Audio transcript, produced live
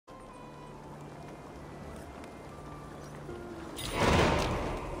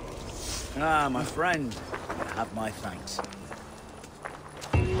Ah, my friend. You have my thanks.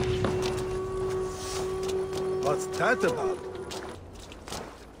 What's that about?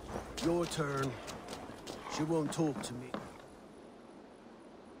 Your turn. She won't talk to me.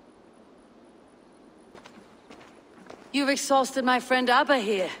 You've exhausted my friend Abba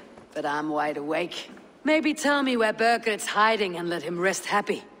here, but I'm wide awake. Maybe tell me where Bergert's hiding and let him rest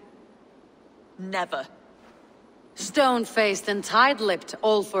happy. Never. Stone-faced and tight-lipped,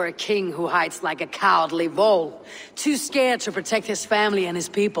 all for a king who hides like a cowardly vole. Too scared to protect his family and his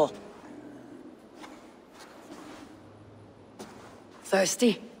people.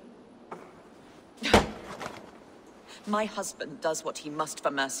 Thirsty? My husband does what he must for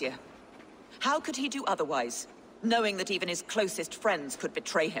Mercia. How could he do otherwise, knowing that even his closest friends could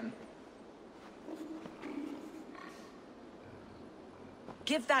betray him?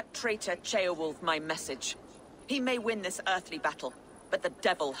 Give that traitor Ceolwulf my message. He may win this earthly battle, but the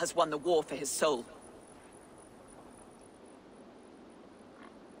devil has won the war for his soul.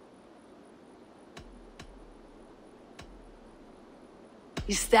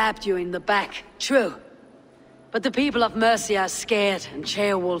 He stabbed you in the back, true. But the people of Mercia are scared, and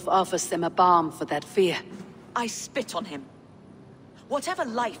Ceolwulf offers them a balm for that fear. I spit on him. Whatever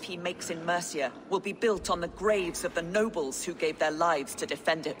life he makes in Mercia will be built on the graves of the nobles who gave their lives to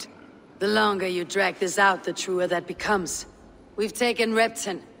defend it. The longer you drag this out, the truer that becomes. We've taken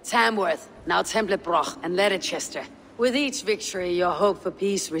Repton, Tamworth, now Templebroch and Ledecestre. With each victory, your hope for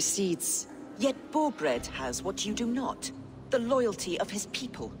peace recedes. Yet Borgred has what you do not. The loyalty of his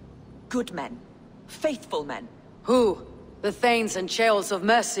people. Good men. Faithful men. Who? The Thanes and Ceolls of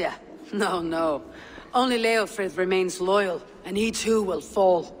Mercia? No, no. Only Leofrith remains loyal, and he too will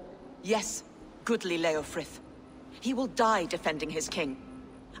fall. Yes, goodly Leofrith. He will die defending his king.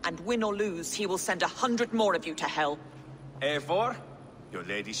 And win or lose, he will send 100 more of you to hell. Eivor, your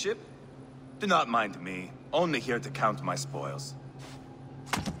ladyship? Do not mind me. Only here to count my spoils.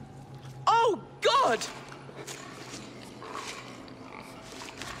 Oh, God!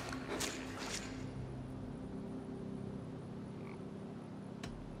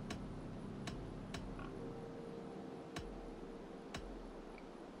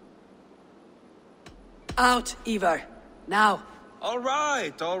 Out, Ivar. Now. All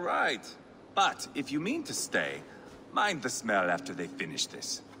right, all right. But if you mean to stay, mind the smell after they finish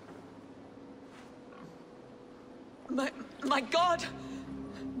this. My God!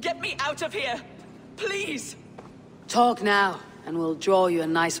 Get me out of here! Please! Talk now, and we'll draw you a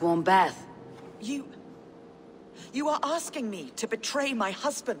nice warm bath. You are asking me to betray my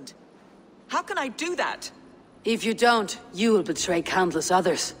husband. How can I do that? If you don't, you will betray countless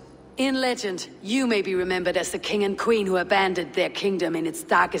others. In legend, you may be remembered as the king and queen who abandoned their kingdom in its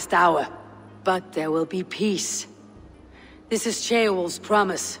darkest hour. But there will be peace. This is Ceolwulf's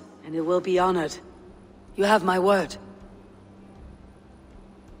promise, and it will be honored. You have my word.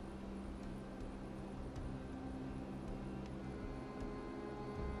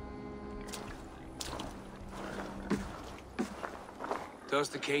 Does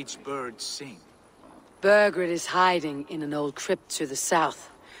the caged bird sing? Bergred is hiding in an old crypt to the south,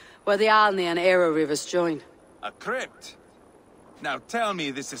 where the Alni and Era rivers join. A crypt? Now tell me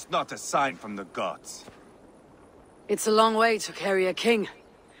this is not a sign from the gods. It's a long way to carry a king.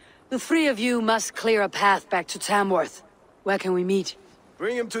 The three of you must clear a path back to Tamworth. Where can we meet?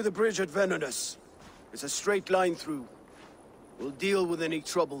 Bring him to the bridge at Venonus. It's a straight line through. We'll deal with any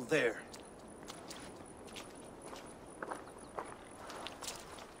trouble there.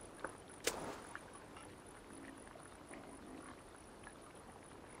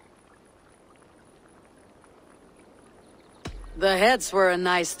 The heads were a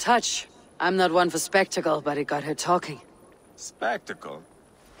nice touch. I'm not one for spectacle, but it got her talking. Spectacle?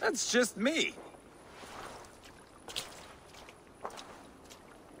 That's just me.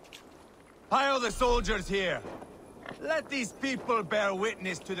 Pile the soldiers here. Let these people bear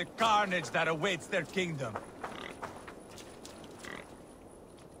witness to the carnage that awaits their kingdom.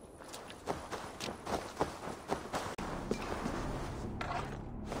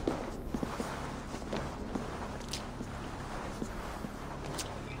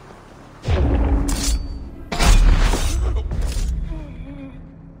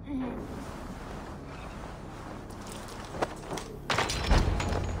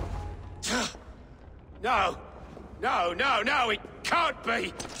 No! No, no, no! It can't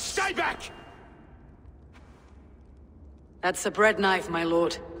be! Stay back! That's a bread knife, my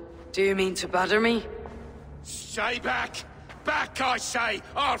lord. Do you mean to butter me? Stay back! Back, I say!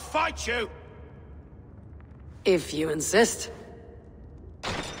 I'll fight you! If you insist.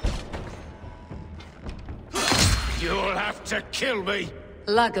 You'll have to kill me!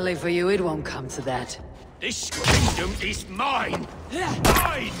 Luckily for you, it won't come to that. This kingdom is mine!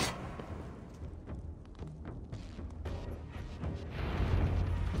 Mine!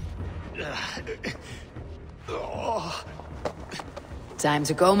 Time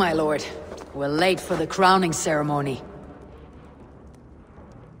to go, my lord. We're late for the crowning ceremony.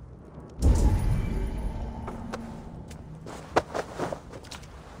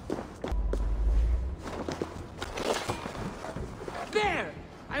 There!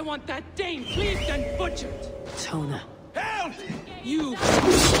 I want that Dane cleaved and butchered! Tona. Help! You... Did you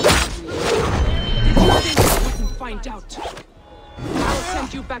think I wouldn't find out? I'll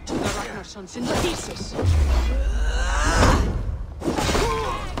send you back to the Ragnarsons in pieces.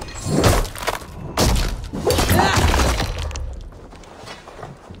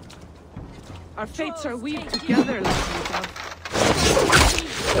 Our fates are weaved together, Lieutenant.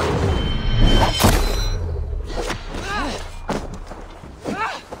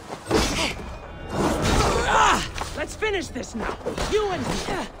 Let's finish this now. You and me.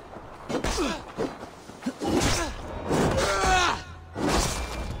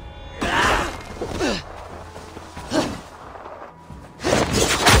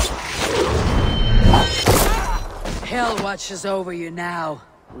 Hell watches over you now,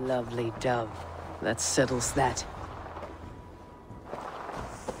 lovely dove. That settles that.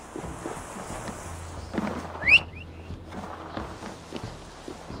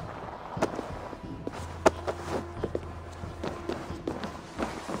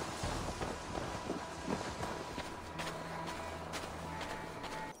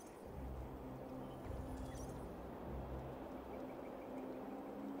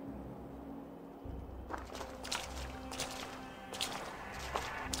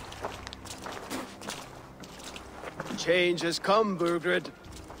 Change has come, Burgred.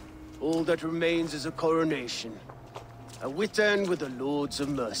 All that remains is a coronation. A Witan with the Lords of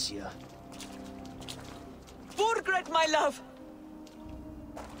Mercia. Burgred, my love!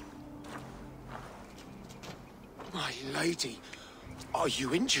 My lady, are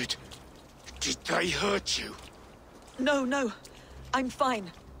you injured? Did they hurt you? No, no. I'm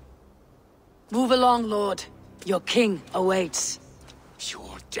fine. Move along, lord. Your king awaits.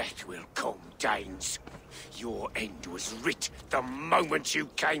 Your death will come, Danes. Your end was writ the moment you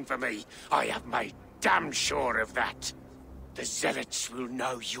came for me. I have made damn sure of that. The Zealots will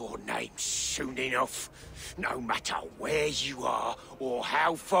know your name soon enough. No matter where you are or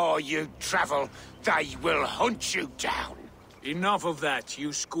how far you travel, they will hunt you down. Enough of that,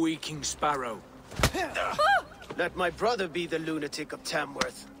 you squeaking sparrow. Let my brother be the lunatic of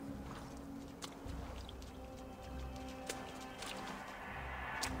Tamworth.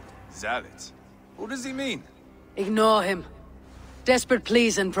 Zealots? What does he mean? Ignore him. Desperate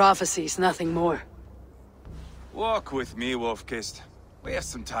pleas and prophecies, nothing more. Walk with me, Wolf-Kissed. We have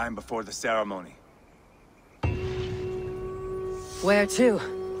some time before the ceremony. Where to?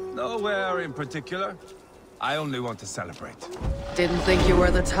 Nowhere in particular. I only want to celebrate. Didn't think you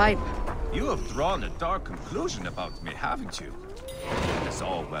were the type. You have drawn a dark conclusion about me, haven't you? It's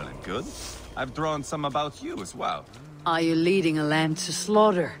all well and good. I've drawn some about you as well. Are you leading a land to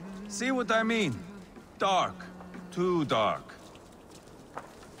slaughter? See what I mean? Dark. Too dark.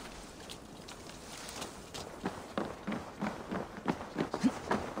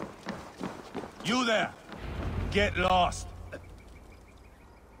 You there! Get lost!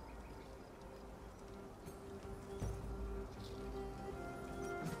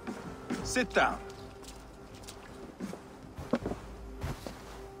 Sit down.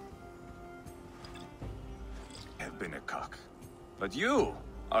 I've been a cock. But you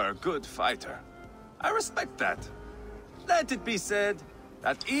are a good fighter. I respect that. Let it be said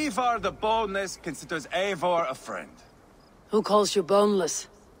that Ivar the Boneless considers Eivor a friend. Who calls you boneless?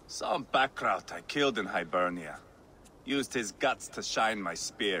 Some backrout I killed in Hibernia. Used his guts to shine my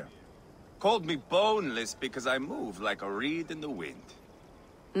spear. Called me boneless because I move like a reed in the wind.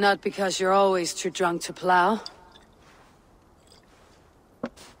 Not because you're always too drunk to plow.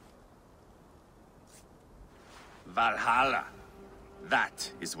 Valhalla.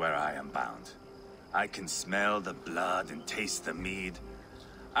 That is where I am bound. I can smell the blood and taste the mead.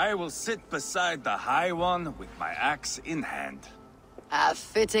 I will sit beside the High One with my axe in hand. A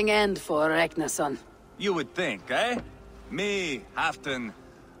fitting end for Ragnarsson. You would think, eh? Me, Halfdan,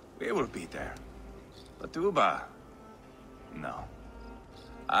 we will be there. But Uba... no.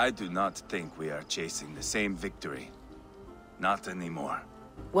 I do not think we are chasing the same victory. Not anymore.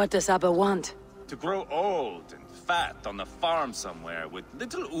 What does Abba want? To grow old and fat on a farm somewhere with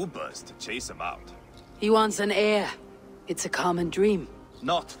little Ubas to chase about. He wants an heir. It's a common dream.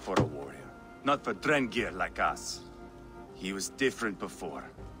 Not for a warrior. Not for Drengir like us. He was different before.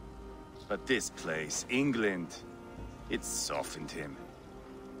 But this place, England, it softened him.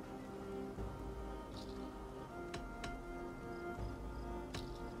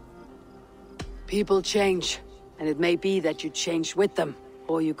 People change, and it may be that you change with them,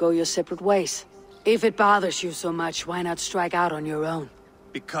 or you go your separate ways. If it bothers you so much, why not strike out on your own?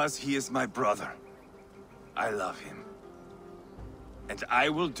 Because he is my brother. I love him. And I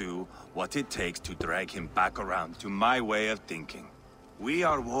will do what it takes to drag him back around to my way of thinking. We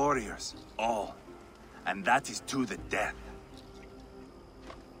are warriors, all. And that is to the death.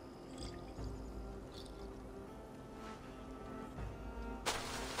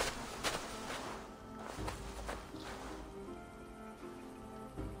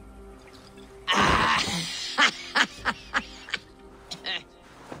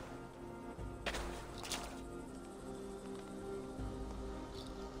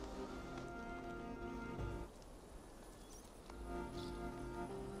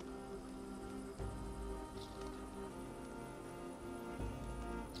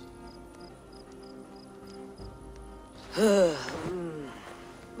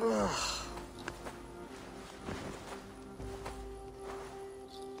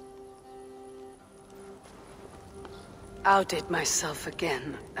 Outdid myself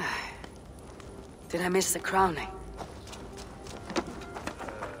again. Did I miss the crowning?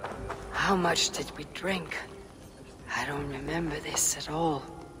 How much did we drink? I don't remember this at all.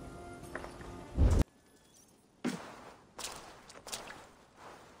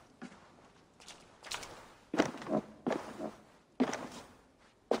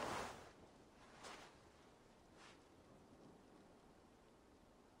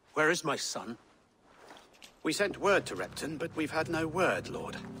 Where is my son? We sent word to Repton, but we've had no word,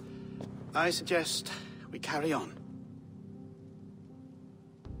 Lord. I suggest we carry on.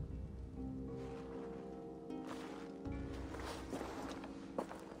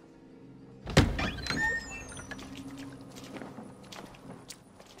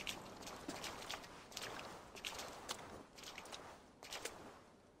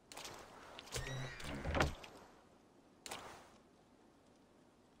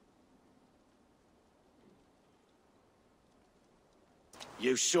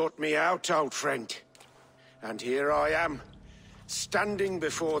 You sought me out, old friend. And here I am, standing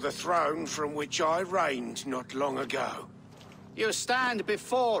before the throne from which I reigned not long ago. You stand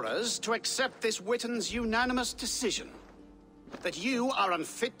before us to accept this Witten's unanimous decision. That you are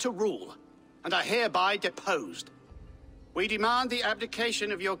unfit to rule, and are hereby deposed. We demand the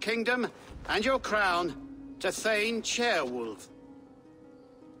abdication of your kingdom and your crown to Thane Chairwolf.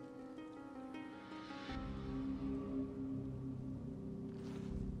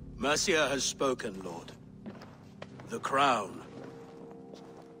 Mercia has spoken, Lord. The crown.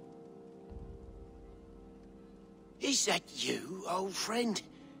 Is that you, old friend?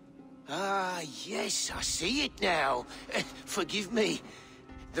 Ah, yes, I see it now. Forgive me.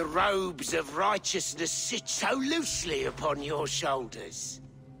 The robes of righteousness sit so loosely upon your shoulders.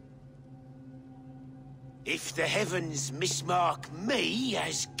 If the heavens mismark me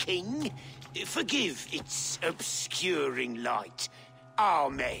as king, forgive its obscuring light.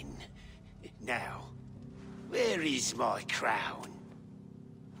 Amen. Now, where is my crown?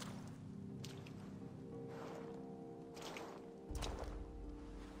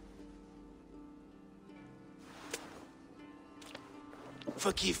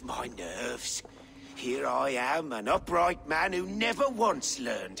 Forgive my nerves. Here I am, an upright man who never once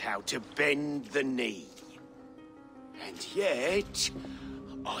learned how to bend the knee. And yet,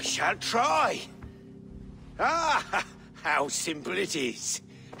 I shall try. Ah! How simple it is.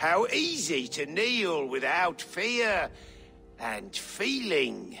 How easy to kneel without fear and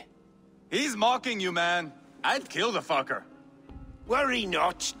feeling. He's mocking you, man. I'd kill the fucker. Worry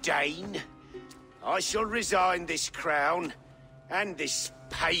not, Dane. I shall resign this crown, and this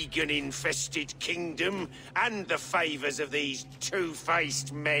pagan-infested kingdom, and the favors of these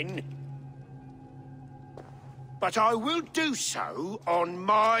two-faced men. But I will do so on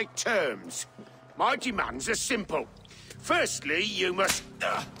my terms. My demands are simple. Firstly, you must...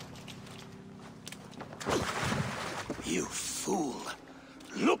 You fool.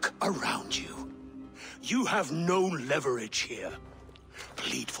 Look around you. You have no leverage here.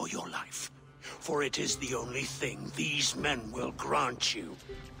 Plead for your life, for it is the only thing these men will grant you.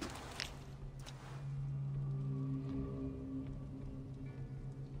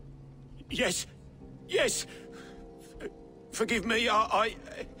 Yes. Yes. Forgive me, I...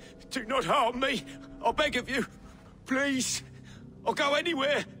 Do not harm me. I beg of you. Please. I'll go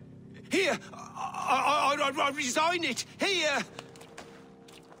anywhere. Here. I resign it. Here.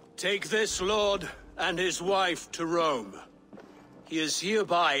 Take this lord and his wife to Rome. He is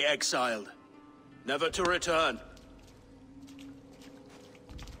hereby exiled, never to return.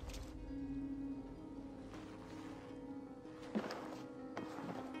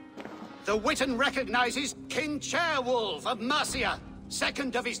 The Witan recognizes King Chairwolf of Mercia,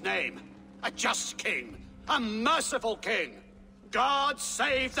 second of his name. A just king, a merciful king. God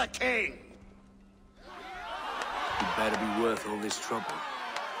save the king! It better be worth all this trouble.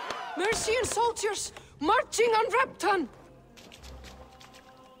 Mercian soldiers marching on Repton!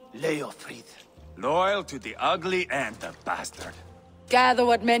 Leofrid. Loyal to the ugly and the bastard. Gather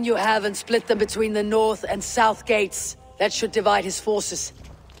what men you have and split them between the north and south gates. That should divide his forces.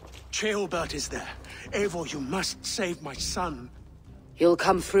 Ceolbert is there. Eivor, you must save my son. He'll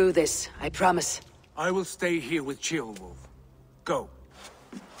come through this, I promise. I will stay here with Ceolwulf. Go.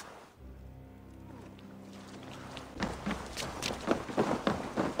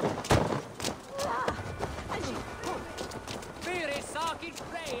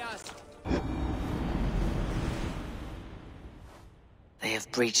 They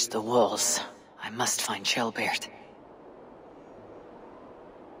have breached the walls. I must find Ceolbert.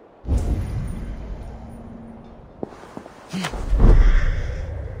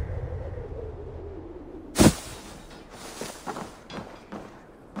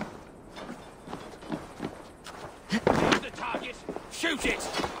 The target! Shoot it!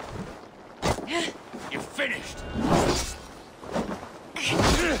 You're finished!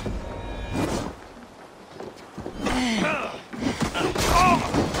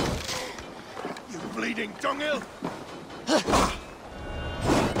 You bleeding dunghill!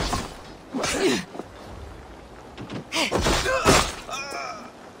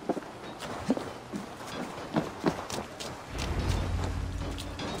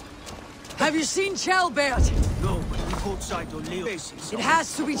 Have you seen Ceolbert? No, but we caught sight of Leo's. It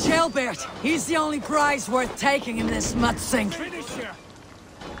has to be Ceolbert. He's the only prize worth taking in this mud sink. Finisher!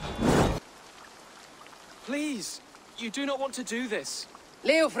 Please, you do not want to do this.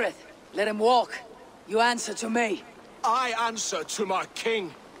 Leofrith, let him walk. You answer to me. I answer to my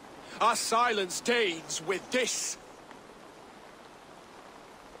king. I silence Danes with this.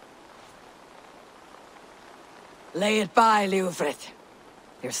 Lay it by, Leofrith.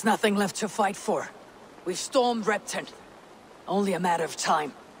 There's nothing left to fight for. We've stormed Repton. Only a matter of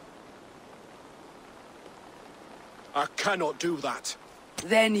time. I cannot do that.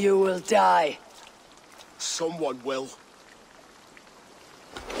 Then you will die. Someone will.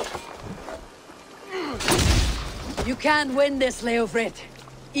 You can't win this, Leofrith.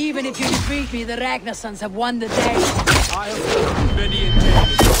 Even if you defeat me, the Ragnarsons have won the day. I have fought many a day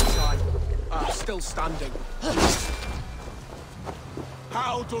in this time. I'm still standing.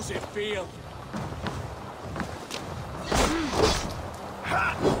 How does it feel?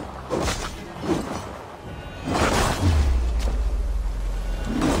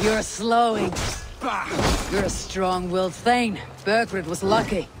 You're slowing. Bah! You're a strong-willed Thane. Burgred was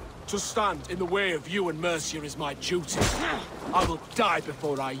lucky. To stand in the way of you and Mercia is my duty. I will die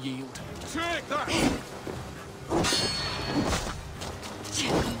before I yield. Take that!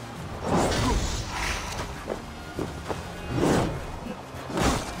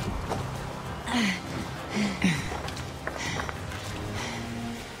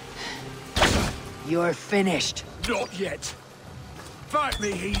 You're finished. Not yet. Fight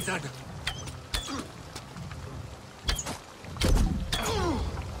me, heathen!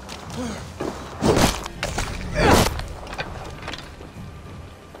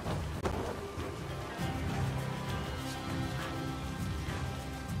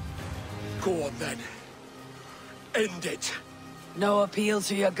 Go on then. End it. No appeal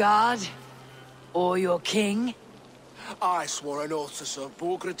to your god? Or your king? I swore an oath to serve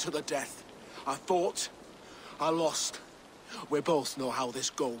Burgred to the death. I fought. I lost. We both know how this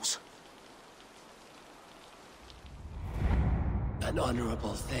goes. An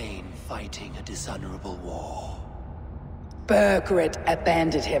honorable Thane fighting a dishonorable war. Burgred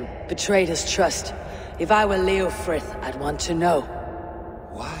abandoned him, betrayed his trust. If I were Leofrith, I'd want to know.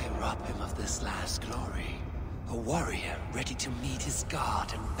 Why rob him of this last glory? A warrior ready to meet his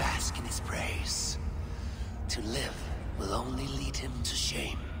god and bask in his praise. To live will only lead him to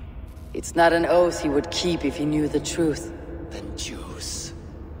shame. It's not an oath he would keep if he knew the truth. Then choose.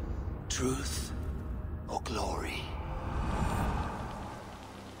 Truth or glory.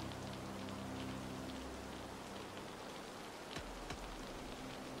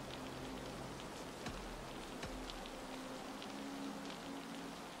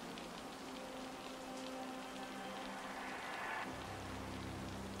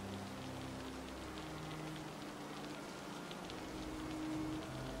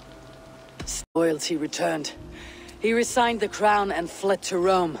 Loyalty returned. He resigned the crown and fled to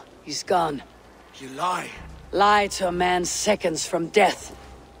Rome. He's gone. You lie. Lie to a man seconds from death.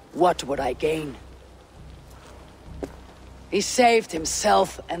 What would I gain? He saved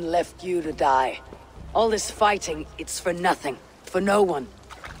himself and left you to die. All this fighting, it's for nothing. For no one.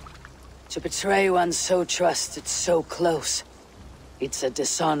 To betray one so trusted, so close. It's a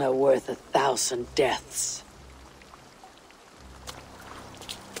dishonor worth 1,000 deaths.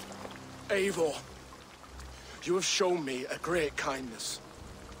 Eivor, you have shown me a great kindness.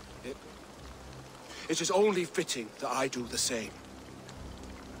 It is only fitting that I do the same.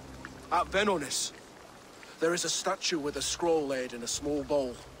 At Venonis, there is a statue with a scroll laid in a small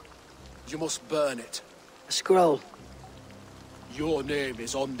bowl. You must burn it. A scroll? Your name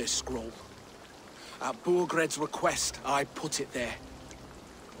is on this scroll. At Burgred's request, I put it there.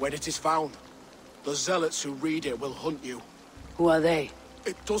 When it is found, the zealots who read it will hunt you. Who are they?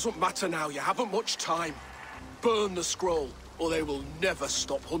 It doesn't matter now, you haven't much time. Burn the scroll, or they will never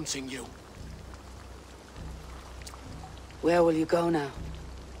stop hunting you. Where will you go now?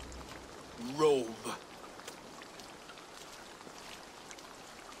 Rome.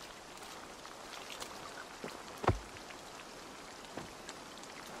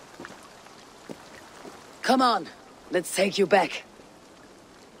 Come on, let's take you back.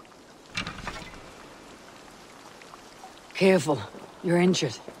 Careful, you're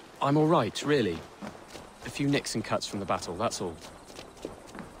injured. I'm all right, really. A few nicks and cuts from the battle, that's all.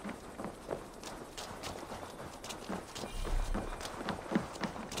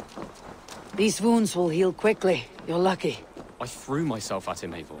 These wounds will heal quickly. You're lucky. I threw myself at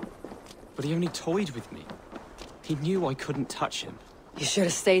him, Eivor. But he only toyed with me. He knew I couldn't touch him. You should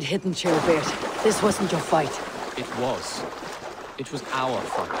have stayed hidden, Chilbert. This wasn't your fight. It was. It was our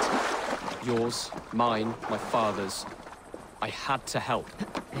fight. Yours, mine, my father's. I had to help.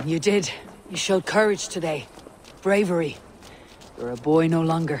 And you did. You showed courage today. Bravery. You're a boy no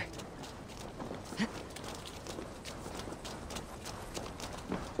longer.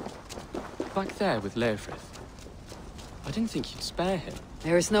 Back there with Leofrith. I didn't think you'd spare him.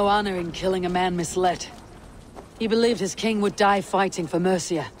 There is no honor in killing a man misled. He believed his king would die fighting for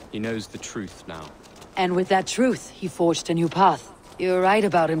Mercia. He knows the truth now. And with that truth, he forged a new path. You're right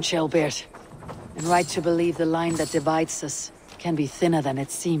about him, Chilbert. And right to believe the line that divides us can be thinner than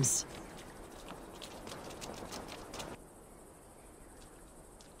it seems.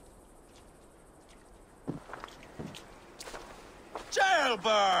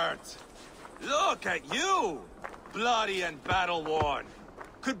 Chilbert! Look at you! Bloody and battle-worn.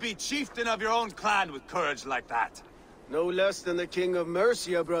 Could be chieftain of your own clan with courage like that. No less than the king of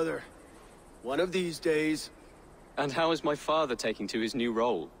Mercia, brother. One of these days. And how is my father taking to his new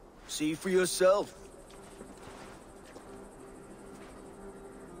role? See for yourself.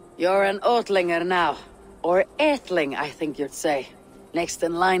 You're an Oatlinger now. Or Aethling, I think you'd say. Next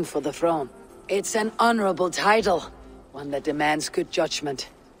in line for the throne. It's an honorable title. One that demands good judgment.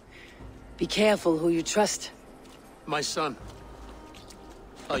 Be careful who you trust. My son.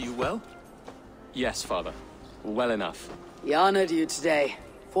 Are you well? Yes, father. Well enough. He honored you today.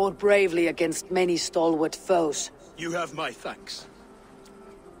 Fought bravely against many stalwart foes. You have my thanks.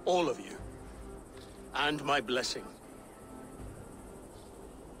 All of you. And my blessing.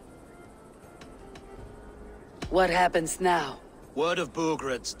 What happens now? Word of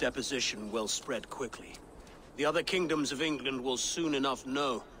Burgred's deposition will spread quickly. The other kingdoms of England will soon enough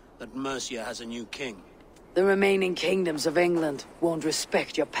know that Mercia has a new king. The remaining kingdoms of England won't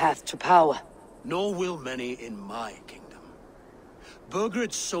respect your path to power. Nor will many in my kingdom.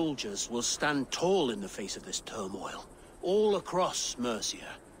 Burgred's soldiers will stand tall in the face of this turmoil, all across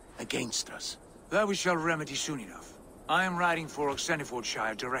Mercia, against us. That we shall remedy soon enough. I am riding for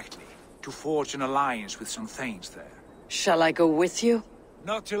Oxenfordshire directly, to forge an alliance with some thanes there. Shall I go with you?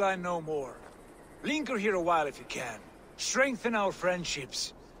 Not till I know more. Linger here a while if you can. Strengthen our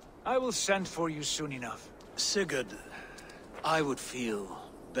friendships. I will send for you soon enough. Sigurd, I would feel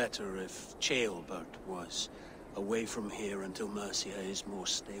better if Ceolbert was away from here until Mercia is more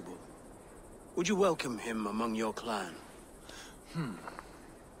stable. Would you welcome him among your clan?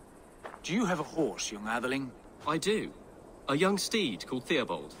 Do you have a horse, young Atheling? I do. A young steed called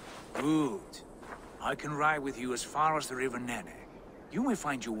Theobald. Good. I can ride with you as far as the River Nene. You may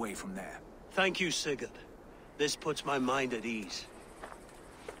find your way from there. Thank you, Sigurd. This puts my mind at ease.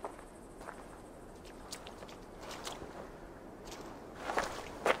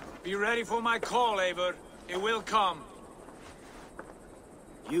 Be ready for my call, Eivor. It will come.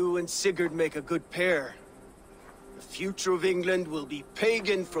 You and Sigurd make a good pair. The future of England will be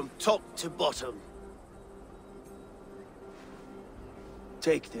pagan from top to bottom.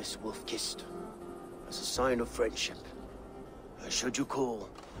 Take this, Wolf-Kissed. as a sign of friendship. Should you call,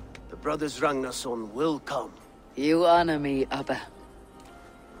 the brothers Ragnarsson will come. You honor me, Abba.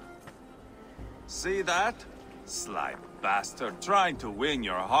 See that? Sly bastard trying to win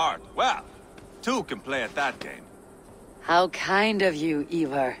your heart. Well, two can play at that game. How kind of you,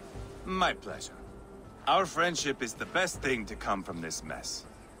 Ivar. My pleasure. Our friendship is the best thing to come from this mess.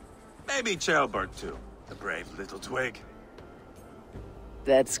 Maybe Ceolbert too, the brave little twig.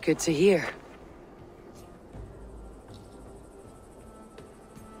 That's good to hear.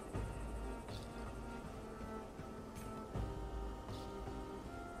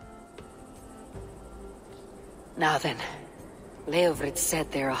 Now then, Leofrid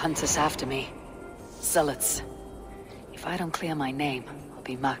said there are hunters after me. Zealots. If I don't clear my name, I'll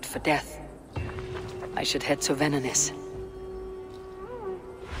be marked for death. I should head to Venenis.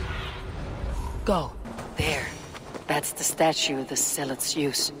 Go. There. That's the statue the Zealots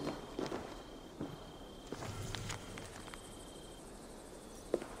use.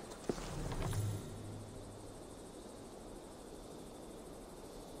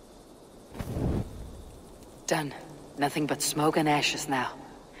 Done. Nothing but smoke and ashes now.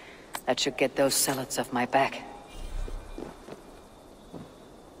 That should get those zealots off my back.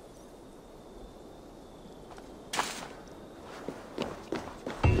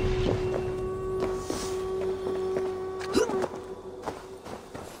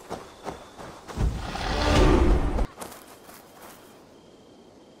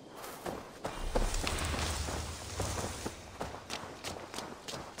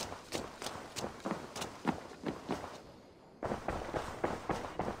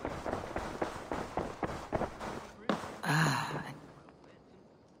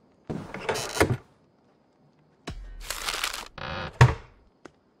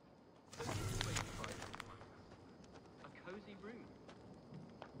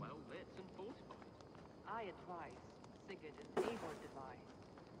 I advise Sigurd and Eivor devise.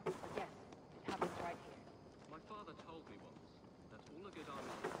 Yes, it happens right here. My father told me once that all a good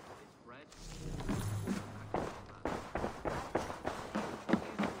army is bread.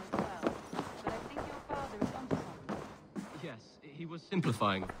 But I think your father is onto something. Yes, he was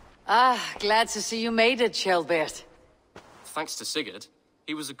simplifying. Ah, glad to see you made it, Ceolbert. Thanks to Sigurd,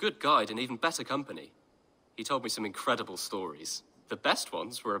 he was a good guide and even better company. He told me some incredible stories. The best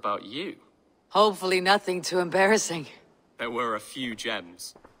ones were about you. Hopefully nothing too embarrassing. There were a few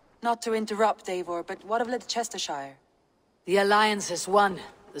gems. Not to interrupt, Eivor, but what of LEDECESTRESCIRE? The Alliance is won.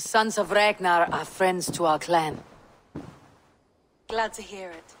 The Sons of Ragnar are friends to our clan. Glad to hear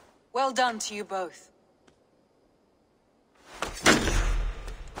it. Well done to you both.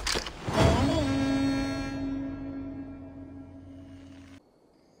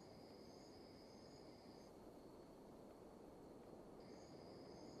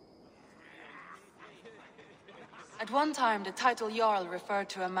 At one time, the title Jarl referred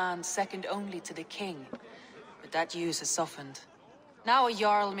to a man second only to the king, but that use has softened. Now a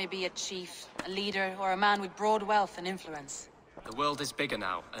Jarl may be a chief, a leader, or a man with broad wealth and influence. The world is bigger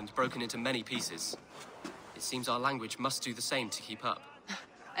now, and broken into many pieces. It seems our language must do the same to keep up.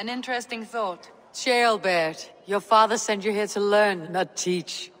 An interesting thought. Ceolbert, your father sent you here to learn, not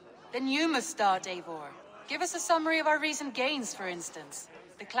teach. Then you must start, Eivor. Give us a summary of our recent gains, for instance.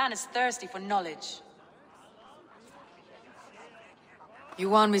 The clan is thirsty for knowledge. You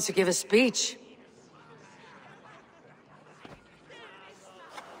want me to give a speech?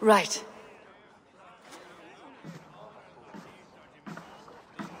 Right.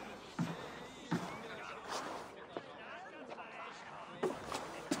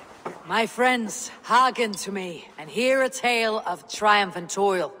 My friends, hearken to me, and hear a tale of triumph and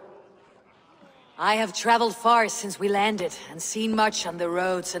toil. I have traveled far since we landed, and seen much on the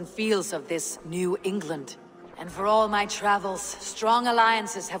roads and fields of this New England. And for all my travels, strong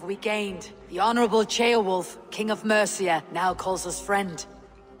alliances have we gained. The Honorable Ceolwulf, King of Mercia, now calls us friend.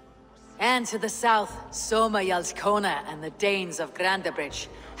 And to the south, Soma Jarlskona and the Danes of Grandabridge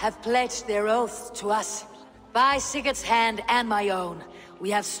have pledged their oaths to us. By Sigurd's hand and my own, we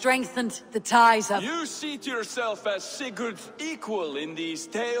have strengthened the ties of— You seat yourself as Sigurd's equal in these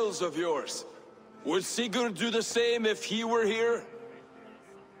tales of yours. Would Sigurd do the same if he were here?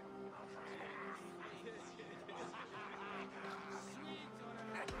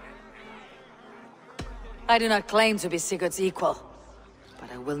 I do not claim to be Sigurd's equal, but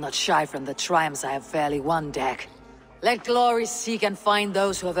I will not shy from the triumphs I have fairly won, Dag. Let glory seek and find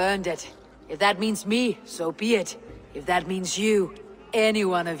those who have earned it. If that means me, so be it. If that means you, any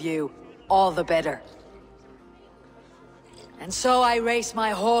one of you, all the better. And so I raise my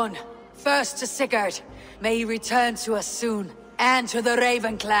horn, first to Sigurd. May he return to us soon, and to the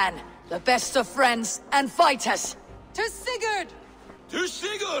Raven clan. The best of friends and fighters! To Sigurd! To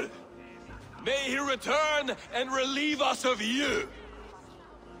Sigurd! May he return and relieve us of you!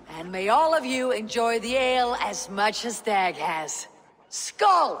 And may all of you enjoy the ale as much as Dag has.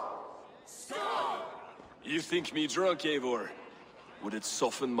 Skull! You think me drunk, Eivor? Would it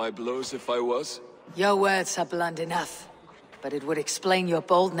soften my blows if I was? Your words are blunt enough, but it would explain your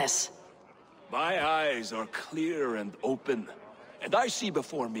boldness. My eyes are clear and open, and I see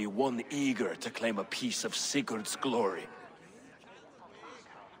before me one eager to claim a piece of Sigurd's glory.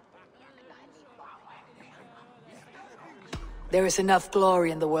 There is enough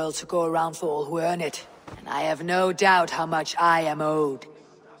glory in the world to go around for all who earn it, and I have no doubt how much I am owed.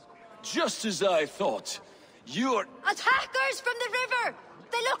 Just as I thought. You're... Attackers from the river!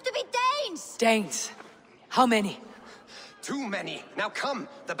 They look to be Danes! Danes? How many? Too many. Now come,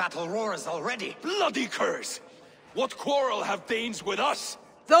 the battle roars already. Bloody curse! What quarrel have Danes with us?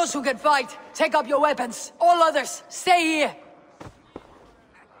 Those who can fight, take up your weapons. All others, stay here.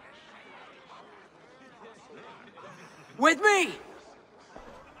 With me!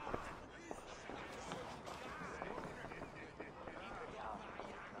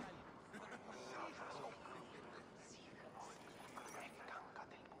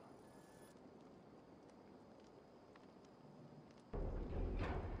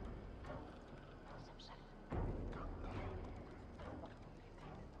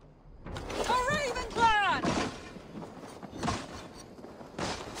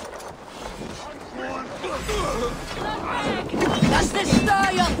 Does this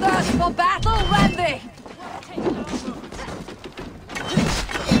stir your thirst for battle, Randy?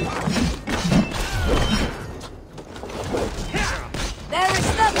 There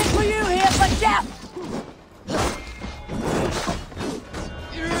is nothing for you here but death!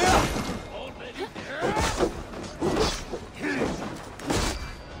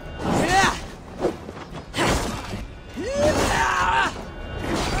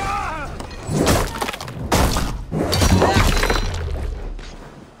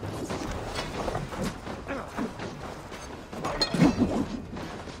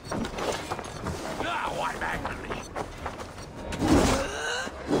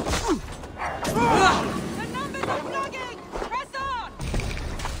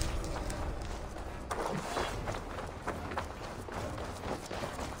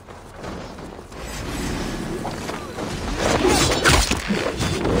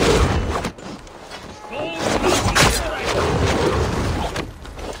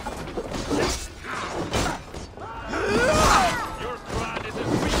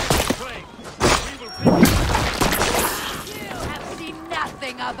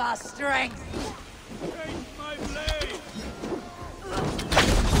 Of our strength. Take my blade!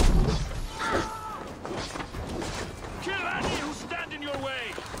 Kill any who stand in your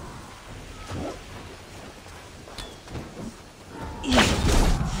way!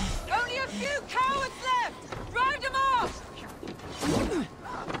 Only a few cowards left! Drive them off!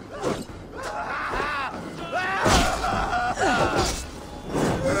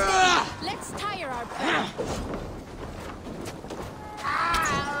 Let's tire our back.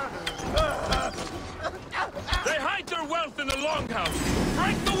 They hide their wealth in the longhouse!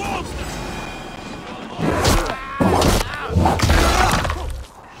 Break the walls down!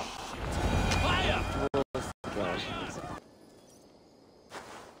 Fire!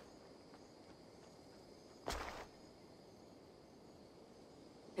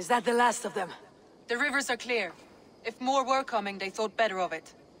 Is that the last of them? The rivers are clear. If more were coming, they thought better of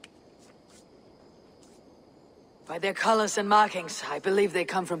it. By their colors and markings, I believe they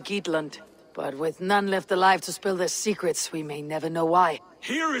come from Geatland. But with none left alive to spill their secrets, we may never know why.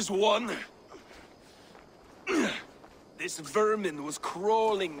 Here is one! This vermin was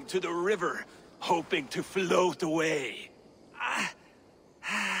crawling to the river, hoping to float away.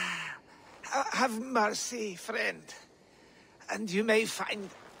 Have mercy, friend. And you may find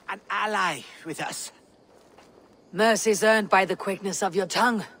an ally with us. Mercy's earned by the quickness of your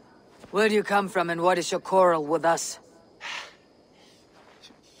tongue. Where do you come from, and what is your quarrel with us?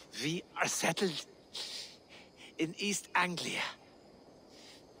 We are settled in East Anglia.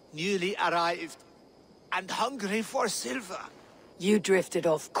 Newly arrived and hungry for silver. You drifted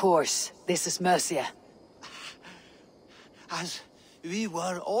off course. This is Mercia. As we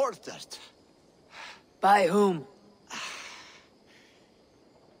were ordered. By whom?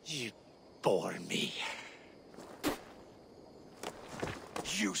 You bore me.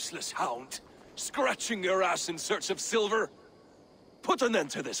 Useless hound! Scratching your ass in search of silver! Put an end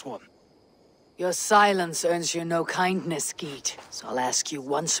to this one! Your silence earns you no kindness, Geet. So I'll ask you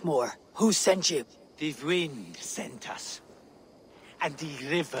once more. Who sent you? The wind sent us. and the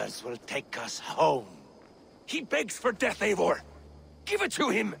rivers will take us home. He begs for death, Eivor. Give it to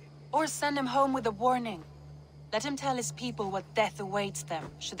him! Or send him home with a warning. Let him tell his people what death awaits them,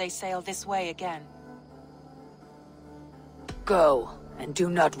 should they sail this way again. Go, and do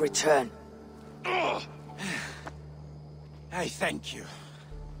not return. I thank you.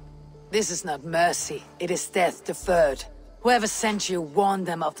 This is not mercy, it is death deferred. Whoever sent you warned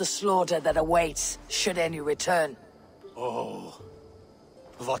them of the slaughter that awaits, should any return. Oh,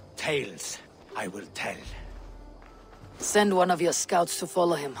 what tales I will tell. Send one of your scouts to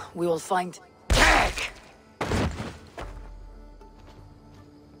follow him. We will find...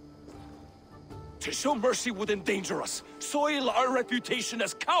 To show mercy would endanger us, soil our reputation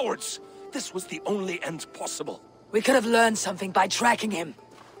as cowards. This was the only end possible. We could have learned something by tracking him.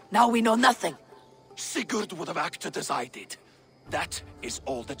 Now we know nothing. Sigurd would have acted as I did. That is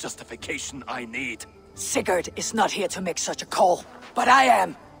all the justification I need. Sigurd is not here to make such a call, but I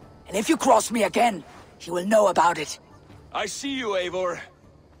am. And if you cross me again, he will know about it. I see you, Eivor.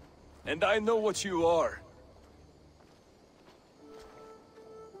 And I know what you are.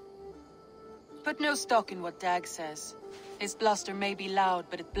 Put no stock in what Dag says. His bluster may be loud,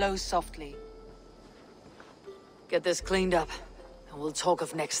 but it blows softly. Get this cleaned up, and we'll talk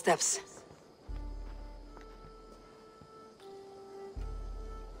of next steps.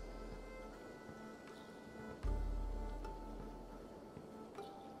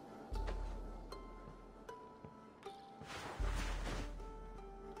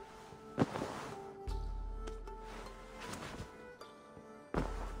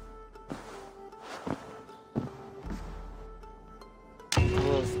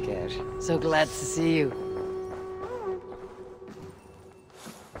 So glad to see you.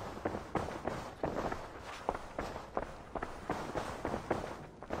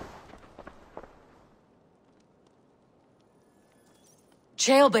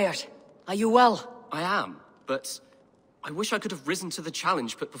 Jailbert, are you well? I am, but I wish I could have risen to the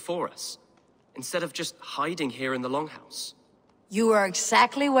challenge put before us, instead of just hiding here in the Longhouse. You are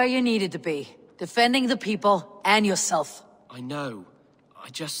exactly where you needed to be, defending the people and yourself. I know. I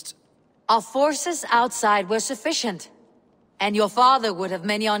just... Our forces outside were sufficient. And your father would have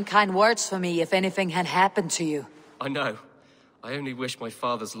many unkind words for me if anything had happened to you. I know. I only wish my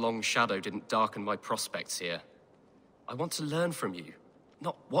father's long shadow didn't darken my prospects here. I want to learn from you,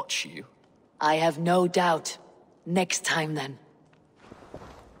 not watch you. I have no doubt. Next time, then.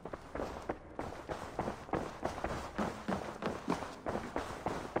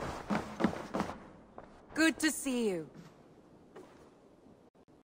 Good to see you.